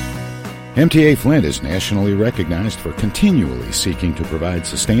 MTA Flint is nationally recognized for continually seeking to provide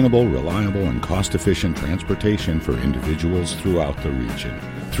sustainable, reliable, and cost-efficient transportation for individuals throughout the region.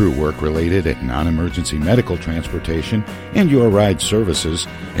 Through work-related and non-emergency medical transportation and Your Ride services,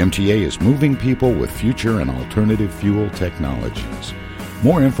 MTA is moving people with future and alternative fuel technologies.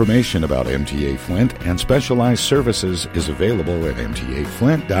 More information about MTA Flint and specialized services is available at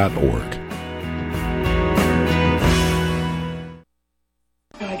mtaflint.org.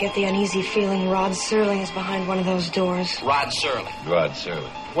 I get the uneasy feeling Rod Serling is behind one of those doors. Rod Serling. Rod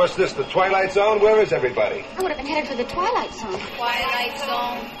Serling. What's this, the Twilight Zone? Where is everybody? I would have been headed for the Twilight Zone. Twilight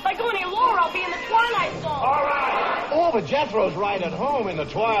Zone. If I go any lower, I'll be in the Twilight Zone. All right. Oh, but Jethro's right at home in the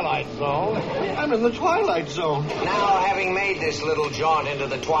Twilight Zone. I'm in the Twilight Zone. Now, having made this little jaunt into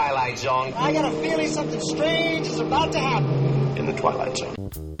the Twilight Zone, I got a feeling something strange is about to happen. In the Twilight Zone.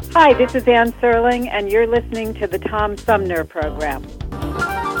 Hi, this is Ann Serling, and you're listening to the Tom Sumner Program.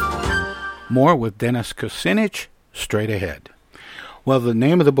 More with Dennis Kucinich, straight ahead. Well, the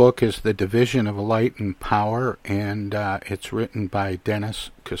name of the book is The Division of Light and Power, and it's written by Dennis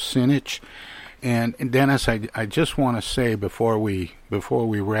Kucinich. And Dennis, I just want to say before we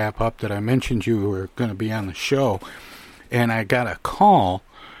wrap up that I mentioned you were going to be on the show, and I got a call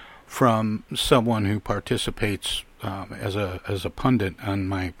from someone who participates as a pundit on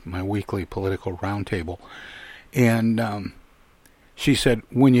my weekly political roundtable, and she said,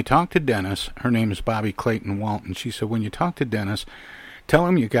 when you talk to Dennis, her name is Bobby Clayton Walton, she said, when you talk to Dennis, tell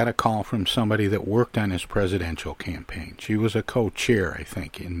him you got a call from somebody that worked on his presidential campaign. She was a co-chair, I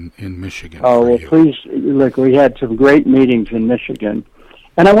think, in Michigan. Oh, well, please, look, we had some great meetings in Michigan.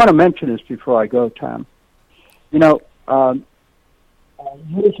 And I want to mention this before I go, Tom. You know,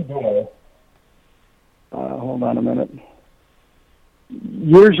 years ago, hold on a minute.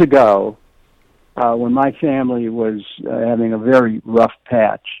 Years ago, when my family was having a very rough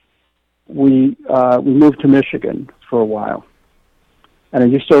patch, we moved to Michigan for a while. And are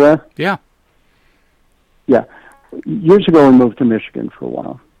you still there? Yeah. Yeah. Years ago, we moved to Michigan for a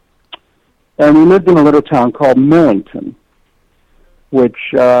while. And we lived in a little town called Millington, which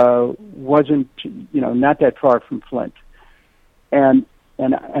wasn't, not that far from Flint. And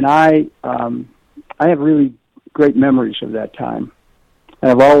I have really great memories of that time.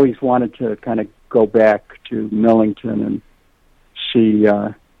 And I've always wanted to kind of go back to Millington and see,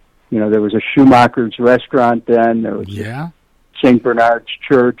 there was a Schumacher's restaurant then. There was St. Bernard's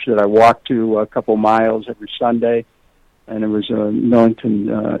Church that I walked to a couple miles every Sunday. And there was Millington,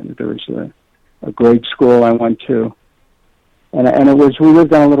 there was a grade school I went to. And we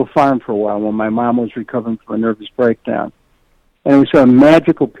lived on a little farm for a while when my mom was recovering from a nervous breakdown. And it was a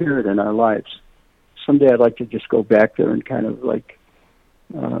magical period in our lives. Someday I'd like to just go back there and kind of like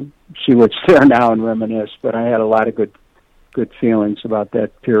see what's there now and reminisce. But I had a lot of good feelings about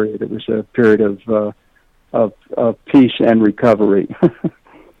that period. It was a period of peace and recovery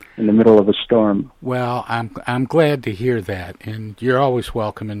in the middle of a storm. Well, I'm glad to hear that, and you're always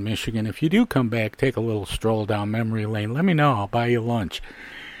welcome in Michigan. If you do come back, take a little stroll down memory lane. Let me know. I'll buy you lunch.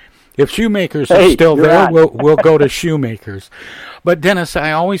 If Shoemakers are still there, we'll go to Shoemakers. But Dennis,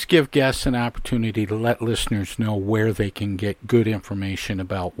 I always give guests an opportunity to let listeners know where they can get good information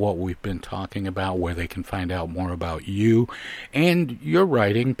about what we've been talking about, where they can find out more about you and your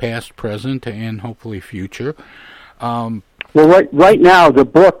writing, past, present, and hopefully future. Well, right now, the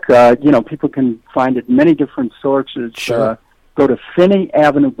book, people can find it in many different sources. Sure. Go to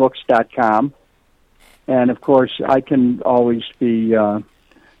FinneyAvenueBooks.com. And, of course, I can always be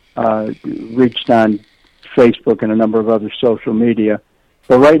reached on Facebook and a number of other social media.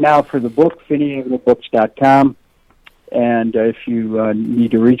 But right now, for the book, FinneyAvenueBooks.com. And if you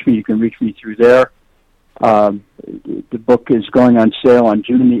need to reach me, you can reach me through there. The book is going on sale on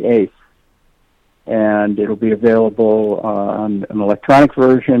June the 8th. And it'll be available on an electronic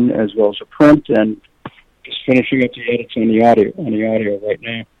version as well as a print, and just finishing up the edits on the audio right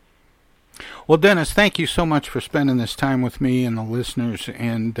now. Well, Dennis, thank you so much for spending this time with me and the listeners,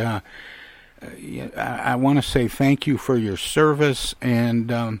 and I want to say thank you for your service,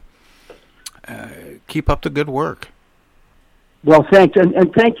 and keep up the good work. Well, thanks,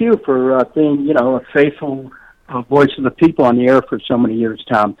 and thank you for being, a faithful voice of the people on the air for so many years,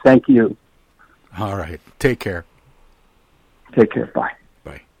 Tom. Thank you. All right. Take care. Take care. Bye.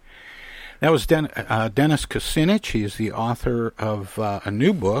 Bye. That was Dennis Kucinich. He's the author of a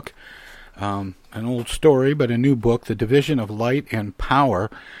new book, an old story, but a new book, The Division of Light and Power.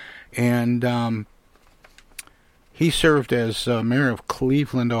 And he served as mayor of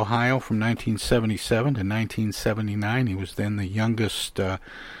Cleveland, Ohio from 1977 to 1979. He was then the youngest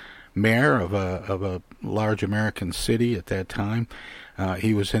mayor of a large American city at that time.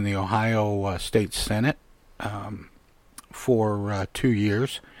 He was in the Ohio State Senate for 2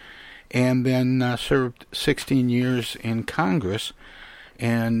 years, and then served 16 years in Congress,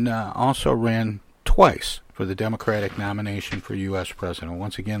 and also ran twice for the Democratic nomination for U.S. President.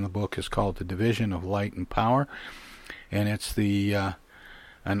 Once again, the book is called The Division of Light and Power, and it's an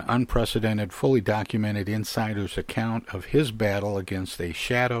unprecedented, fully documented insider's account of his battle against a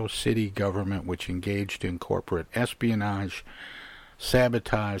shadow city government which engaged in corporate espionage,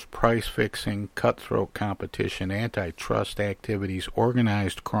 sabotage, price-fixing, cutthroat competition, antitrust activities,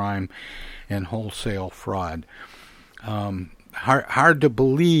 organized crime, and wholesale fraud. Hard to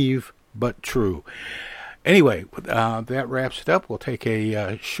believe, but true. Anyway, that wraps it up. We'll take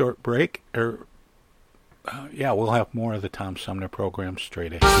a short break. We'll have more of the Tom Sumner program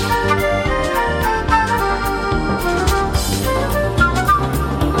straight ahead.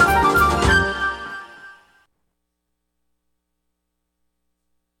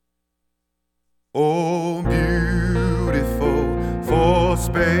 Oh, beautiful for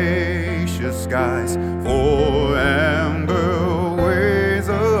spacious skies, for amber ways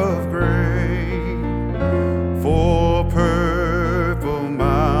of gray, for purple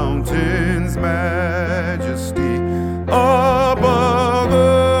mountains' majesty above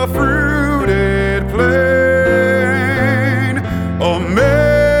the fruited plain.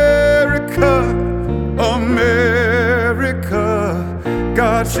 America, America,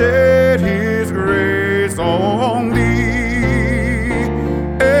 God shed His grace on thee,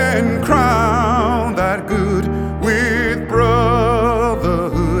 and crown that good with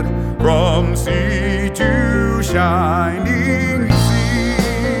brotherhood from sea to shining sea.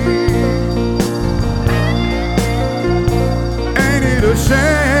 Ain't it a shame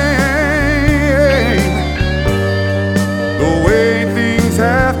the way things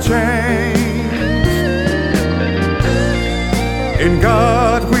have changed? In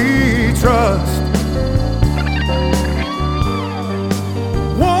God we trust.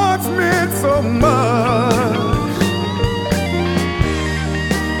 Once meant so much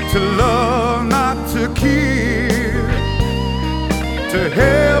to love, not to kill, to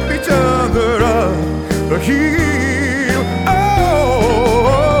help each other up, heal.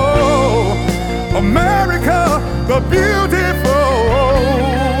 Oh, America, the beautiful,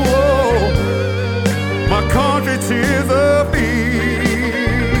 my country, 'tis of thee.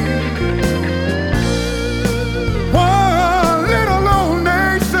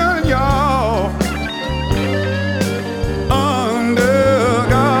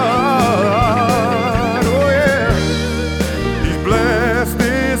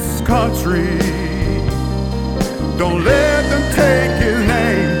 country. Don't let them take his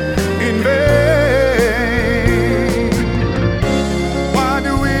name in vain. Why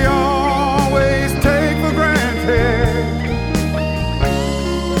do we always take for granted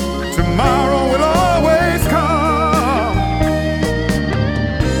tomorrow will always come?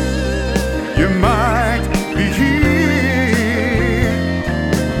 You might be here,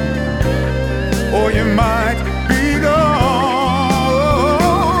 or you might be gone.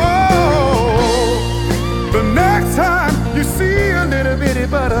 The next time you see a little bitty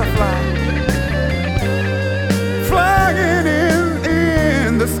butterfly flying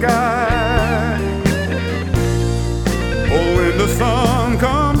in the sky, oh, when the sun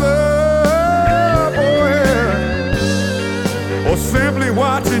comes up, oh yeah, or simply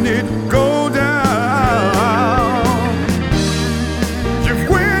watching it go down, you've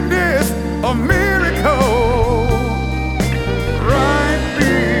witnessed a miracle right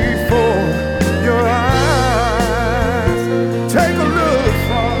before your eyes. Take a look,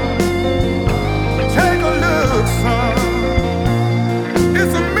 son. Take a look, son.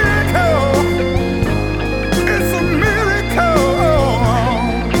 It's a miracle. It's a miracle.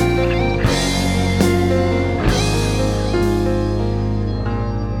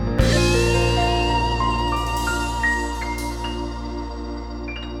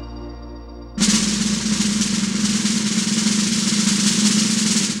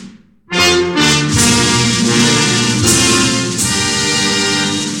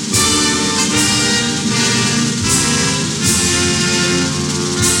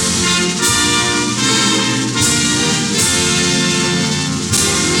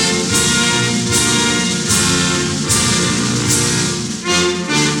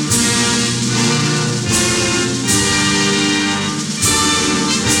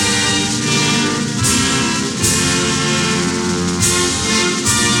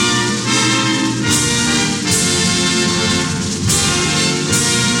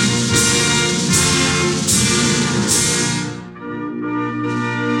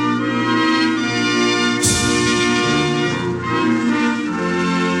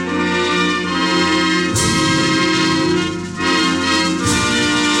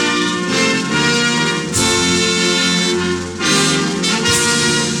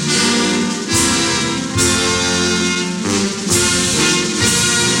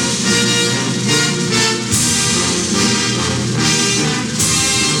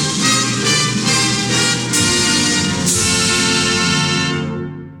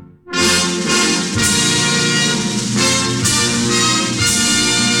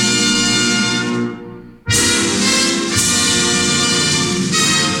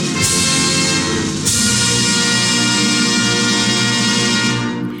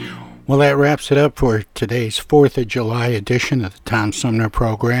 Well, that wraps it up for today's 4th of July edition of the Tom Sumner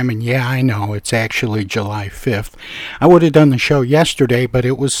program. And yeah, I know, it's actually July 5th. I would have done the show yesterday, but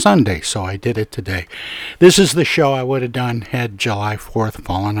it was Sunday, so I did it today. This is the show I would have done had July 4th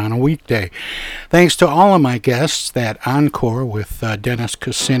fallen on a weekday. Thanks to all of my guests, that encore with Dennis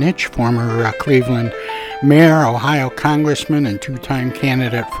Kucinich, former Cleveland mayor, Ohio congressman, and two-time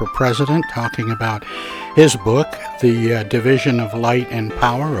candidate for president, talking about his book, The Division of Light and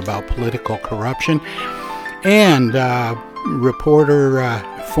Power, about political corruption, and reporter,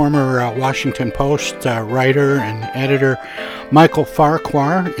 former Washington Post writer and editor Michael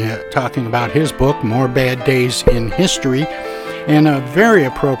Farquhar, talking about his book, More Bad Days in History, and a very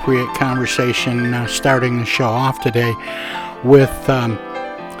appropriate conversation starting the show off today with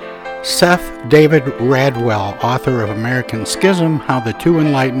Seth David Radwell, author of American Schism, How the Two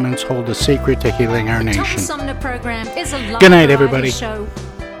Enlightenments Hold the Secret to Healing Our Nation. The Tom Sumner program is a live Good night, everybody. Show.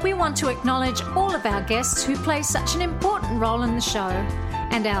 We want to acknowledge all of our guests who play such an important role in the show,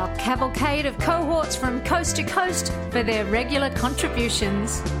 and our cavalcade of cohorts from coast to coast for their regular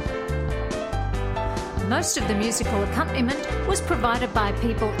contributions. Most of the musical accompaniment was provided by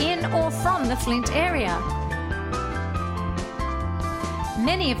people in or from the Flint area.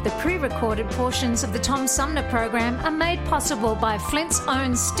 Many of the pre-recorded portions of the Tom Sumner program are made possible by Flint's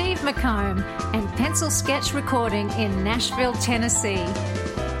own Steve McComb and Pencil Sketch Recording in Nashville, Tennessee.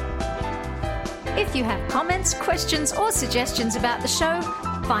 If you have comments, questions, or suggestions about the show,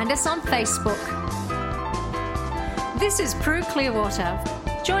 find us on Facebook. This is Prue Clearwater.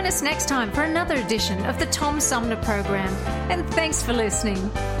 Join us next time for another edition of the Tom Sumner program, and thanks for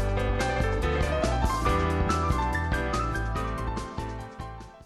listening.